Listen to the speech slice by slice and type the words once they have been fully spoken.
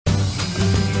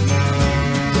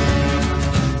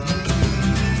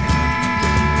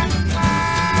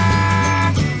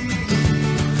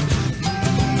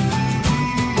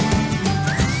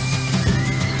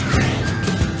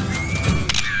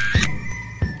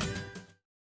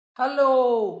Hello,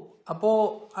 അപ്പോൾ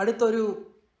അടുത്തൊരു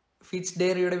fits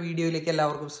ഡയറിയുടെ വീഡിയോയിലേക്ക്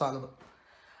എല്ലാവർക്കും സ്വാഗതം.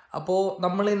 അപ്പോൾ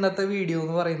നമ്മൾ ഇന്നത്തെ വീഡിയോ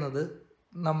എന്ന് പറയുന്നത്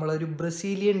നമ്മളൊരു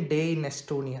ബ്രസീലിയൻ ഡേ ഇൻ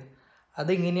എസ്റ്റോണിയ,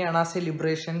 അതെങ്ങനെയാണ് ആ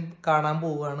സെലിബ്രേഷൻ കാണാൻ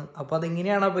പോവുകയാണ്. അപ്പോൾ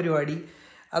അതെങ്ങനെയാണ് ആ പരിപാടി,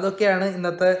 അതൊക്കെയാണ്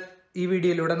ഇന്നത്തെ ഈ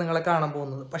വീഡിയോയിലൂടെ നിങ്ങളെ കാണാൻ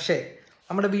പോകുന്നത്. പക്ഷേ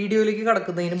നമ്മുടെ വീഡിയോയിലേക്ക്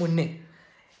കടക്കുന്നതിന് മുന്നേ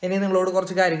ഇനി നിങ്ങളോട്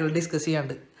കുറച്ച് കാര്യങ്ങൾ ഡിസ്കസ്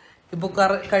ചെയ്യാണ്ട്. ഇപ്പോൾ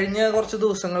കഴിഞ്ഞ കുറച്ച്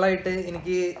ദിവസങ്ങളായിട്ട്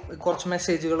എനിക്ക് കുറച്ച്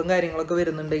മെസ്സേജുകളും കാര്യങ്ങളൊക്കെ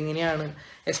വരുന്നുണ്ട്. ഇങ്ങനെയാണ്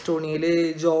എസ്റ്റോണിയയിൽ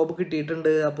ജോബ് കിട്ടിയിട്ടുണ്ട്,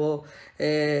 അപ്പോൾ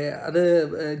അത്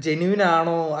ജെന്യൂൻ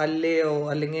ആണോ അല്ലയോ,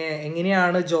 അല്ലെങ്കിൽ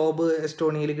എങ്ങനെയാണ് ജോബ്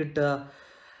എസ്റ്റോണിയയിൽ കിട്ടുക,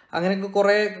 അങ്ങനെയൊക്കെ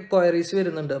കുറേ ക്വയറീസ്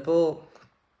വരുന്നുണ്ട്. അപ്പോൾ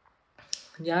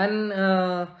ഞാൻ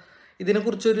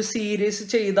ഇതിനെക്കുറിച്ചൊരു സീരീസ്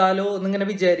ചെയ്താലോ എന്നിങ്ങനെ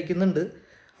വിചാരിക്കുന്നുണ്ട്.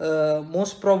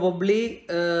 മോസ്റ്റ് പ്രോബബ്ലി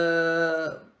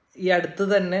ഈ അടുത്ത്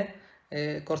തന്നെ,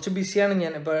 കുറച്ച് ബിസിയാണ്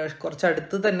ഞാൻ, ഇപ്പോൾ കുറച്ച്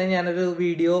അടുത്ത് തന്നെ ഞാനൊരു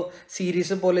വീഡിയോ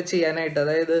സീരീസ് പോലെ ചെയ്യാനായിട്ട്,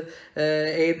 അതായത്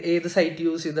ഏത് സൈറ്റ്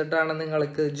യൂസ് ചെയ്തിട്ടാണ്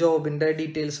നിങ്ങൾക്ക് ജോബിൻ്റെ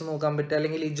ഡീറ്റെയിൽസ് നോക്കാൻ പറ്റുക,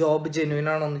 അല്ലെങ്കിൽ ഈ ജോബ് ജെന്യൂൻ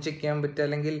ആണോ എന്ന് ചെക്ക് ചെയ്യാൻ പറ്റുക,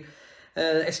 അല്ലെങ്കിൽ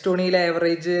എസ്റ്റോണിയയിലെ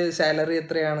ആവറേജ് സാലറി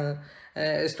എത്രയാണ്,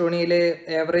 എസ്റ്റോണിയയിലെ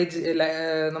ആവറേജ്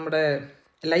നമ്മുടെ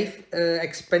ലൈഫ്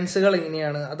എക്സ്പെൻസുകൾ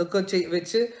എങ്ങനെയാണ്, അതൊക്കെ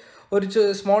വെച്ച് ഒരു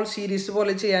സ്മോൾ സീരീസ്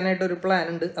പോലെ ചെയ്യാനായിട്ടൊരു പ്ലാൻ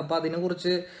ഉണ്ട്. അപ്പോൾ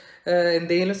അതിനെക്കുറിച്ച്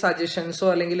എന്തെങ്കിലും സജഷൻസോ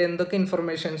അല്ലെങ്കിൽ എന്തൊക്കെ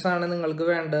ഇൻഫർമേഷൻസാണ് നിങ്ങൾക്ക്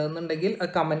വേണ്ടതെന്നുണ്ടെങ്കിൽ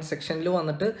കമൻറ്റ് സെക്ഷനിൽ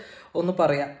വന്നിട്ട് ഒന്ന്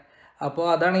പറയാം. അപ്പോൾ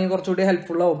അതാണെങ്കിൽ കുറച്ചുകൂടി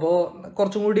ഹെൽപ്ഫുള്ളാവും. അപ്പോൾ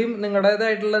കുറച്ചും കൂടിയും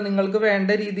നിങ്ങളുടേതായിട്ടുള്ള നിങ്ങൾക്ക്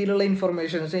വേണ്ട രീതിയിലുള്ള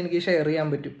ഇൻഫർമേഷൻസ് എനിക്ക് ഷെയർ ചെയ്യാൻ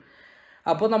പറ്റും.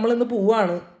 അപ്പോൾ നമ്മളിന്ന്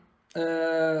പോവാണ്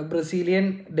ബ്രസീലിയൻ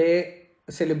ഡേ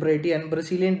സെലിബ്രേറ്റ് ചെയ്യാൻ,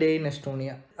 ബ്രസീലിയൻ ഡേ ഇൻ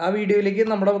എസ്റ്റോണിയ. ആ വീഡിയോയിലേക്ക്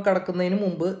നമ്മുടെ കടക്കുന്നതിന്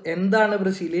മുമ്പ് എന്താണ്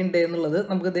ബ്രസീലിയൻ ഡേ എന്നുള്ളത്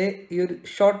നമുക്ക് ഈ ഒരു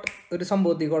ഷോർട്ട് ഒരു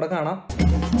സംഭവത്തിൽ കൂടെ കാണാം.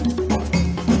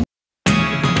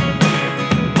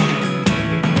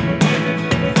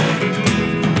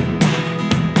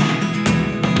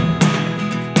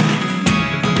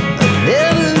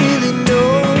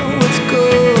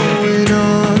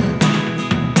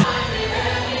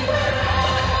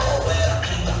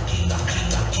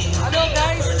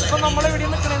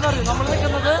 നമ്മൾ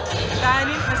നിൽക്കുന്നത്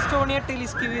എസ്റ്റോണിയ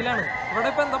ടെലിസ്കിവിയിലാണ്. ഇവിടെ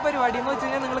ഇപ്പോൾ എന്താ പരിപാടി എന്ന് വെച്ച്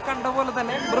കഴിഞ്ഞാൽ നിങ്ങൾ കണ്ട പോലെ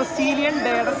തന്നെ ബ്രസീലിയൻ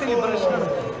ഡേയുടെ സെലിബ്രേഷനാണ്,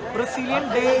 ബ്രസീലിയൻ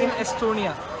ഡേ ഇൻ എസ്റ്റോണിയ.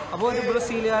 അപ്പോൾ ഒരു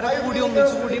ബ്രസീലുകാരെ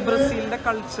ഒന്നിച്ചു കൂടി ബ്രസീലിൻ്റെ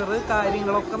കൾച്ചർ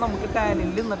കാര്യങ്ങളൊക്കെ നമുക്ക്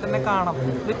ടാനിൽ നിന്നിട്ട് തന്നെ കാണാം.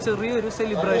 ഇത് ചെറിയൊരു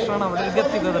സെലിബ്രേഷനാണ്, അവിടെ ഒരു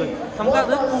ഗെറ്റ് ടുഗദർ.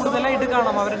 നമുക്കത് കൂടുതലായിട്ട്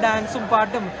കാണാം. അവരുടെ ഡാൻസും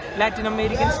പാട്ടും ലാറ്റിൻ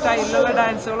അമേരിക്കൻ സ്റ്റൈലിലുള്ള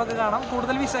ഡാൻസുകളൊക്കെ കാണാം.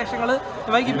 കൂടുതൽ വിശേഷങ്ങൾ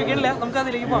വൈകിപ്പിക്കില്ല, നമുക്ക്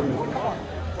അതിലേക്ക് പോകാം.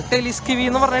 ടെലിസ്കിവി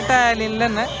എന്ന് പറഞ്ഞ ടാലിനിൽ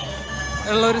തന്നെ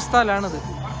ഉള്ളൊരു സ്ഥലമാണിത്.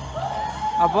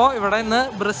 അപ്പോൾ ഇവിടെ ഇന്ന്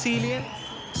ബ്രസീലിയൻ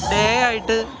ഡേ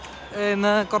ആയിട്ട്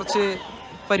ഇന്ന് കുറച്ച്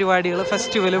പരിപാടികൾ,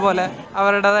 ഫെസ്റ്റിവൽ പോലെ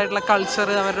അവരുടേതായിട്ടുള്ള കൾച്ചർ,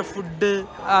 അവരുടെ ഫുഡ്,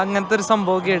 അങ്ങനത്തെ ഒരു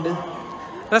സംഭവമൊക്കെ ഉണ്ട്.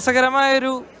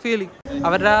 രസകരമായൊരു ഫീലിംഗ്.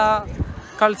 അവരുടെ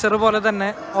കൾച്ചർ പോലെ തന്നെ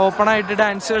ഓപ്പണായിട്ട്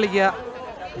ഡാൻസ് കളിക്കുക,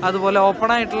 അതുപോലെ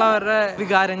ഓപ്പണായിട്ടുള്ള അവരുടെ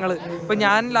വികാരങ്ങൾ. ഇപ്പം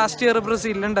ഞാൻ ലാസ്റ്റ് ഇയർ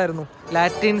ബ്രസീലിലുണ്ടായിരുന്നു.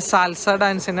 ലാറ്റിൻ സാൽസ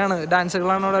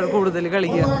ഡാൻസുകളാണ് അവിടെ കൂടുതൽ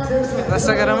കളിക്കുക.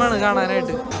 രസകരമാണ്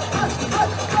കാണാനായിട്ട്.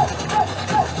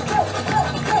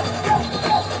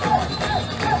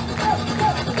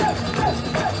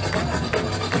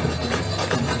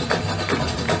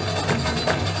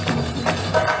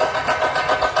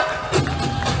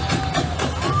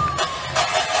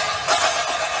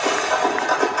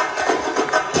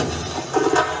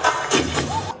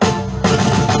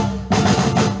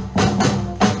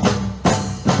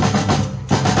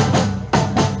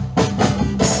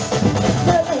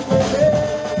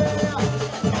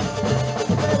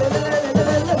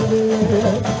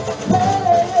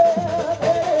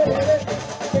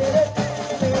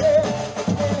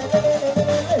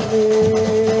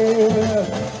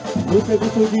 Você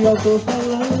disse de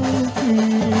alto-falante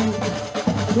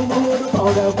no morro do pau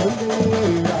da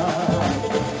bandeira.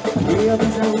 Minha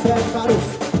visão os 10 caros,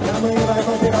 e amanhã vai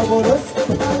fazer alvoroço,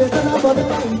 cabeça na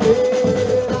bandeira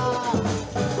inteira.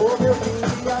 O meu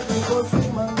filho aqui você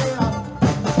mandeira,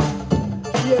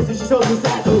 e existe show do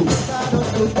certo.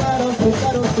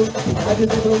 Caroço, vai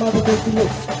dizer do lado do filho,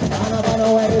 carnaval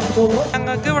não é esse como.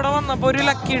 ഞങ്ങൾക്ക് ഇവിടെ വന്നപ്പോൾ ഒരു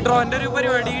lucky ഡ്രോന്റെ ഒരു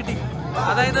പരിപാടി കിട്ടി.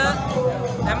 അതായത്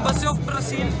embassy of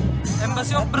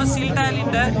Brazil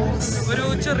ടാലിൻ്റെ ഒരു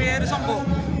ചെറിയൊരു സംഭവം.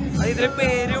 അത് ഇതിലെ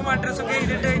പേരും അഡ്രസ്സൊക്കെ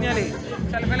എഴുതിയിട്ട് കഴിഞ്ഞാൽ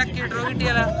ചിലപ്പോൾ ലക്കി ഡ്രോ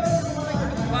കിട്ടിയാലോ.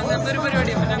 അപ്പം അങ്ങനത്തെ ഒരു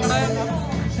പരിപാടി. അപ്പം ഞങ്ങൾ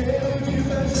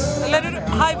എല്ലാവരും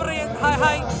ഹായ് പറയും,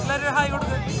 ഹായ് എല്ലാവരും ഹായ്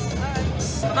കൊടുത്ത്.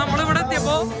 നമ്മളിവിടെ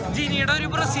എത്തിയപ്പോൾ ജിനിയുടെ ഒരു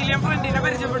ബ്രസീലിയൻ ഫ്രണ്ടിനെ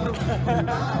പരിചയപ്പെട്ടു.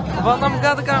 അപ്പോൾ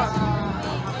നമുക്കത് കാണാം.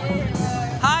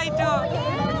 ഹായ് ടു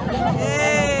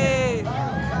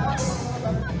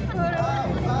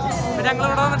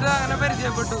ഞങ്ങളിവിടെ വന്നിട്ട് അങ്ങനെ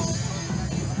പരിചയപ്പെട്ടു.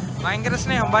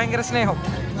 ഭയങ്കര സ്നേഹം.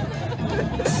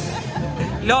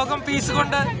 ലോകം പീസ്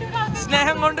കൊണ്ട്,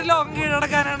 സ്നേഹം കൊണ്ട് ലോകം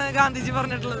കീഴടക്കാനാണ് ഗാന്ധിജി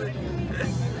പറഞ്ഞിട്ടുള്ളത്.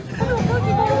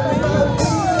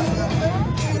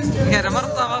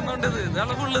 ഭർത്താവാന്നോണ്ടത്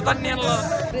ഇതാണ് ഫുള്ള് തന്നെയാണല്ലോ.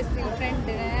 ബ്രസീൽ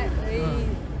ഫ്രണ്ടിനെ ഈ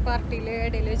പാർട്ടിയില്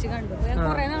ഇടയിൽ വെച്ച് കണ്ടു.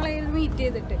 കുറെ നാളായിരുന്നു മീറ്റ്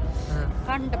ചെയ്തിട്ട്.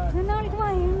 കണ്ടപ്പോ തന്നെ ആൾക്ക്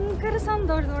ഭയങ്കര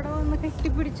സന്തോഷത്തോടെ വന്ന്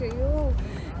കെട്ടിപ്പിടിച്ചു. അയ്യോ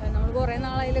നമ്മൾ കുറെ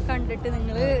നാളായാലും കണ്ടിട്ട്,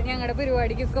 നിങ്ങള് ഞങ്ങളുടെ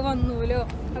പരിപാടിക്കൊക്കെ വന്നുല്ലോ.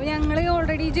 അപ്പൊ ഞങ്ങള്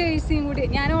ഓൾറെഡി ജേഴ്സിയും കൂടി,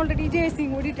 ഞാൻ ഓൾറെഡി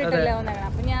ജേഴ്സിയും കൂടി ഇട്ടിട്ടല്ല വന്നേക്കണം.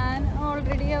 അപ്പൊ ഞാൻ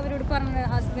ഓൾറെഡി അവരോട് പറഞ്ഞു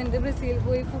ഹസ്ബൻഡ് ബ്രസീൽ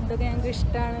പോയി ഫുഡൊക്കെ ഞങ്ങൾക്ക്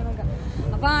ഇഷ്ടമാണ് എന്നൊക്കെ.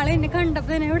 അപ്പൊ ആളെ എന്നെ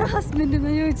കണ്ടപ്പോ തന്നെ ഇവിടെ ഹസ്ബൻഡ്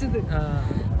എന്ന് ചോദിച്ചത്.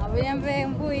 അപ്പൊ ഞാൻ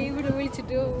വേഗം പോയി ഇവിടെ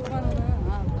വിളിച്ചിട്ട് വന്നു.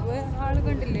 ആള്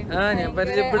കണ്ടില്ലേ,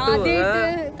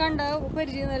 കണ്ട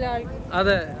പരിചയം ആൾക്ക്.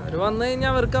 അതെ, അവര് വന്നു കഴിഞ്ഞാൽ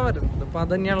അവർക്ക് വരും. ഇപ്പൊ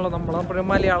അതന്നെയാണല്ലോ, നമ്മളപ്പോഴും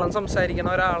മലയാളം സംസാരിക്കണ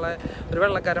ഒരാളെ, ഒരു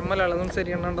വെള്ളക്കാരൻ മലയാളം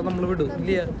സംസാരിക്കണ നമ്മൾ വിടും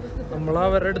ഇല്ല. നമ്മൾ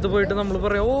അവരുടെ അടുത്ത് പോയിട്ട് നമ്മൾ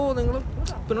പറയാം, ഓ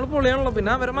നിങ്ങൾ പൊളിയാണല്ലോ.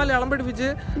 പിന്നെ അവരെ മലയാളം പഠിപ്പിച്ച്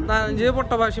 4-5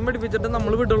 പൊട്ട ഭാഷയും പഠിപ്പിച്ചിട്ട്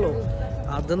നമ്മൾ വിടുള്ളൂ.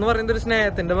 അതെന്ന് പറയുന്നത് ഒരു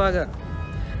സ്നേഹത്തിന്റെ ഭാഗമാണ്.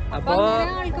 അപ്പൊ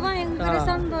ആൾക്ക് ഭയങ്കര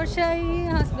സന്തോഷായി.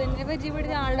 ഹസ്ബൻഡിനെ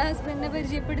പരിചയപ്പെടുത്തി, ആളുടെ ഹസ്ബൻഡിനെ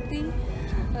പരിചയപ്പെടുത്തി.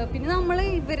 പിന്നെ നമ്മള്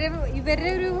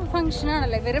ഇവരുടെ ഒരു ഫംഗ്ഷൻ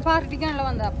ആണല്ലോ, ഇവരുടെ പാർട്ടിക്കാണല്ലോ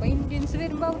വന്നത്. അപ്പൊ ഇന്ത്യൻസ്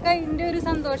വരുമ്പോ അവർക്ക് അതിന്റെ ഒരു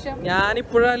സന്തോഷം.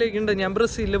 ഞാനിപ്പോഴും ആലോചിക്കുന്നുണ്ട്, ഞാൻ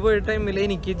ബ്രസീലിൽ പോയ ടൈമിൽ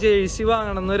എനിക്ക് ജേഴ്സി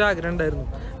വാങ്ങണം എന്നൊരു ആഗ്രഹം ഉണ്ടായിരുന്നു.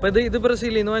 അപ്പൊ ഇത്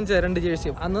ബ്രസീലിൽ നിന്ന് വാങ്ങിച്ച 2 ജേഴ്സി.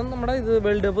 അന്ന് നമ്മുടെ ഇത്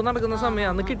വേൾഡ് കപ്പ് നടക്കുന്ന സമയം,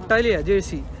 അന്ന് കിട്ടാലില്ല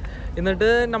ജേഴ്സി. എന്നിട്ട്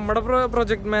നമ്മുടെ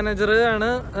പ്രൊജക്ട് മാനേജർ ആണ്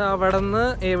അവിടെ നിന്ന്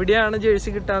എവിടെയാണ് ജേഴ്സി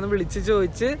കിട്ടാന്ന് വിളിച്ച്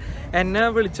ചോദിച്ച് എന്നെ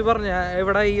വിളിച്ച് പറഞ്ഞ,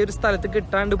 ഇവിടെ ഈ ഒരു സ്ഥലത്ത്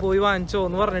കിട്ടാണ്ട് പോയി വാങ്ങിച്ചോ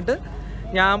എന്ന് പറഞ്ഞിട്ട്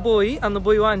ഞാൻ പോയി അന്ന്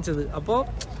പോയി വാങ്ങിച്ചത്. അപ്പോൾ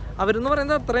അവരെന്ന്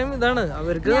പറയുന്നത് അത്രയും ഇതാണ്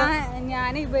അവർക്ക്.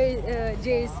 ഞാൻ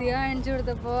ജേഴ്സി വാങ്ങിച്ചു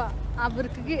കൊടുത്തപ്പോ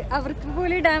അവർക്ക്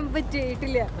പോലും ഇടാൻ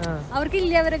പറ്റിയിട്ടില്ല,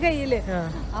 അവർക്കില്ല അവരുടെ കയ്യില്.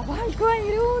 അപ്പൊ ആൾക്ക്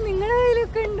ഭയങ്കര, നിങ്ങളുടെ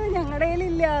കയ്യിലൊക്കെ ഉണ്ട് ഞങ്ങളുടെ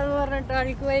കയ്യിലില്ല എന്ന് പറഞ്ഞിട്ട്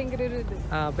ആൾക്ക് ഭയങ്കര ഒരു ഇത്.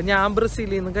 അപ്പൊ ഞാൻ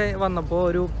ബ്രസീലിൽ നിന്ന് വന്നപ്പോ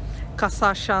ഒരു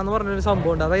കസാഷ എന്ന് പറഞ്ഞൊരു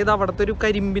സംഭവം ഉണ്ട്. അതായത് അവിടുത്തെ ഒരു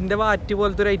കരിമ്പിന്റെ വാറ്റ്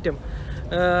പോലത്തെ ഒരു ഐറ്റം,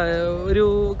 ഒരു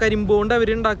കരിമ്പ് കൊണ്ട്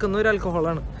അവരുണ്ടാക്കുന്ന ഒരു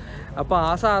ആൽക്കഹോളാണ്. അപ്പോൾ ആ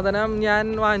സാധനം ഞാൻ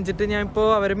വാങ്ങിച്ചിട്ട് ഞാൻ ഇപ്പോൾ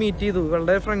അവരെ മീറ്റ് ചെയ്തു,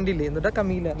 ഇവളുടെ ഫ്രണ്ടില്ലേ, എന്നിട്ട്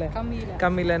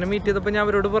കമീലനെ മീറ്റ് ചെയ്തപ്പോൾ ഞാൻ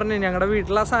അവരോട് പറഞ്ഞു, ഞങ്ങളുടെ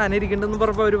വീട്ടിൽ ആ സാധനം ഇരിക്കുന്നുണ്ടെന്ന്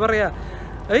പറഞ്ഞപ്പോൾ അവർ പറയാ,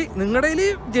 ഏയ് നിങ്ങളുടെ കയ്യില്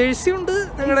ജേഴ്സി ഉണ്ട്,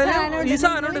 നിങ്ങളുടെ ഈ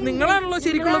സാധനം ഉണ്ട്, നിങ്ങളാണല്ലോ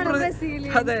ശരിക്കുള്ള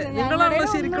അതെ നിങ്ങളാണല്ലോ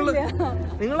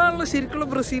ശരിക്കുള്ള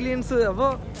ബ്രസീലിയൻസ്.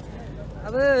 അപ്പോൾ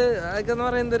അതൊക്കെ എന്ന്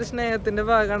പറയുന്നത് ഒരു സ്നേഹത്തിന്റെ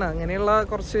ഭാഗമാണ്. അങ്ങനെയുള്ള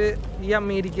കുറച്ച് ഈ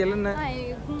അമേരിക്കയിൽ തന്നെ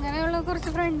ഇങ്ങനെയുള്ള കുറച്ച്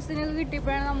ഫ്രണ്ട്സിനെ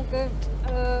കിട്ടിയപ്പോഴാണ് നമുക്ക്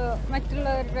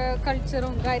മറ്റുള്ളവരുടെ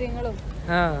കൾച്ചറും കാര്യങ്ങളും.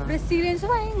 ബ്രസീലിയൻസ്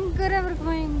അവർക്ക്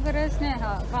ഭയങ്കര സ്നേഹ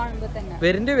കാണുമ്പോ തന്നെ.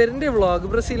 വരണ്ടേ വ്ളോഗ്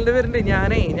ബ്രസീലിന്റെ വരണ്ടേ.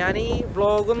 ഞാൻ ഈ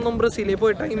വ്ളോഗൊന്നും ബ്രസീലിൽ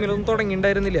പോയി ടൈമിലൊന്നും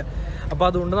തുടങ്ങിയിട്ടുണ്ടായിരുന്നില്ല. അപ്പോൾ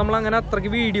അതുകൊണ്ട് നമ്മൾ അങ്ങനെ അത്രയ്ക്ക്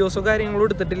വീഡിയോസോ കാര്യങ്ങളോ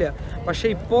എടുത്തിട്ടില്ല. പക്ഷെ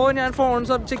ഇപ്പോൾ ഞാൻ ഫോൺ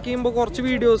സെർച്ച് ചെക്ക് ചെയ്യുമ്പോൾ കുറച്ച്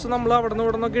വീഡിയോസ് നമ്മൾ അവിടെ നിന്ന്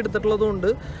ഇവിടെ നിന്നൊക്കെ എടുത്തിട്ടുള്ളത് കൊണ്ട്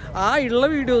ആ ഉള്ള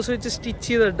വീഡിയോസ് വെച്ച് സ്റ്റിച്ച്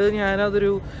ചെയ്തിട്ട്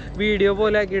ഞാനതൊരു വീഡിയോ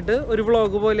പോലെ ആക്കിയിട്ട്, ഒരു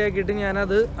വ്ളോഗ് പോലെ ആക്കിയിട്ട്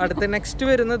ഞാനത് അടുത്ത നെക്സ്റ്റ്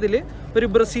വരുന്നതിൽ ഒരു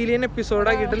ബ്രസീലിയൻ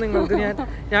എപ്പിസോഡാക്കിയിട്ട് നിങ്ങൾക്ക്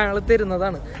ഞങ്ങൾ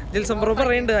തരുന്നതാണ്. ജിൽസംബ്രോ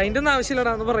പറയുന്നുണ്ട് അതിൻ്റെ ഒന്നും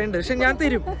ആവശ്യമില്ലടാന്ന് പറയുന്നുണ്ട്, പക്ഷെ ഞാൻ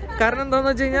തരും. കാരണം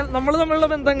എന്താണെന്ന് വെച്ച് കഴിഞ്ഞാൽ നമ്മൾ തമ്മിലുള്ള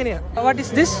ബന്ധം എങ്ങനെയാണ്. What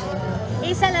is this?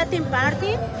 It's a Latin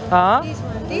party.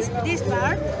 This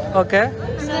part. Okay.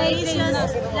 So it's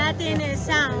Latin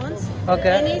sounds.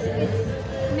 Okay. And it's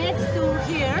next to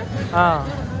here.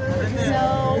 So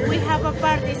we have a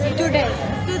party today.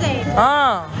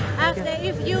 After,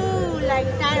 if you like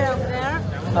tired of there,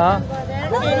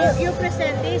 and if you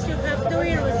present this, you have 2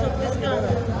 euros of discount.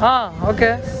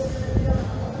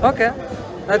 Okay.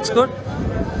 That's good.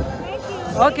 Thank you.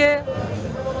 Okay.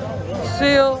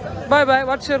 See you. Bye.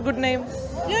 What's your good name?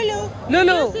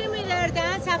 Lulu. You see me there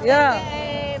dance after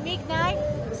the midnight?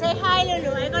 Say hi,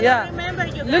 Lulu. I'm gonna remember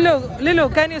you. Lulu,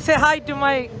 can you say hi to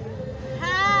my?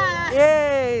 Hi.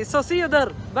 Yay. So see you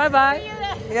there. Bye. See you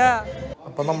there. Yeah.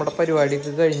 അപ്പോൾ നമ്മുടെ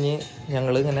പരിപാടിയൊക്കെ കഴിഞ്ഞ്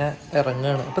ഞങ്ങൾ ഇങ്ങനെ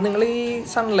ഇറങ്ങുകയാണ്. അപ്പോൾ നിങ്ങൾ ഈ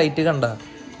സൺലൈറ്റ് കണ്ട,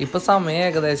 ഇപ്പോൾ സമയം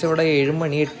ഏകദേശം ഇവിടെ 7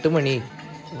 മണി 8 മണി.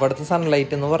 ഇവിടുത്തെ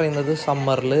സൺലൈറ്റ് എന്ന് പറയുന്നത്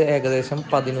സമ്മറിൽ ഏകദേശം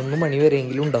 11 മണി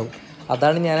വരെയെങ്കിലും ഉണ്ടാവും.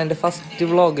 അതാണ് ഞാൻ എൻ്റെ ഫസ്റ്റ്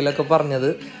വ്ളോഗിലൊക്കെ പറഞ്ഞത്.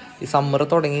 ഈ സമ്മർ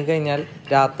തുടങ്ങിക്കഴിഞ്ഞാൽ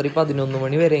രാത്രി 11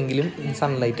 മണി വരെയെങ്കിലും ഈ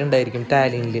സൺലൈറ്റ് ഉണ്ടായിരിക്കും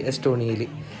ടാലിനിൽ, എസ്റ്റോണിയയിൽ.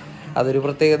 അതൊരു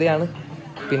പ്രത്യേകതയാണ്.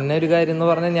 പിന്നെ ഒരു കാര്യം എന്ന്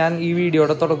പറഞ്ഞാൽ, ഞാൻ ഈ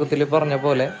വീഡിയോയുടെ തുടക്കത്തിൽ പറഞ്ഞ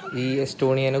പോലെ ഈ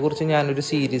എസ്റ്റോണിയനെ കുറിച്ച് ഞാനൊരു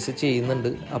സീരീസ് ചെയ്യുന്നുണ്ട്.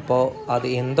 അപ്പോൾ അത്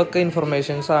എന്തൊക്കെ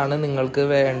ഇൻഫർമേഷൻസ് ആണ് നിങ്ങൾക്ക്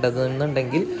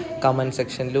വേണ്ടതെന്നുണ്ടെങ്കിൽ കമൻറ്റ്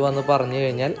സെക്ഷനിൽ വന്ന് പറഞ്ഞു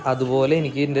കഴിഞ്ഞാൽ അതുപോലെ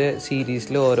എനിക്ക് എൻ്റെ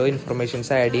സീരീസിൽ ഓരോ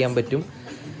ഇൻഫർമേഷൻസ് ആഡ് ചെയ്യാൻ പറ്റും.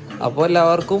 അപ്പോൾ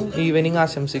എല്ലാവർക്കും ഈവനിങ്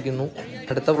ആശംസിക്കുന്നു.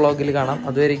 അടുത്ത വ്ളോഗിൽ കാണാം.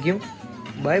 അതുവരേക്കും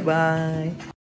ബൈ.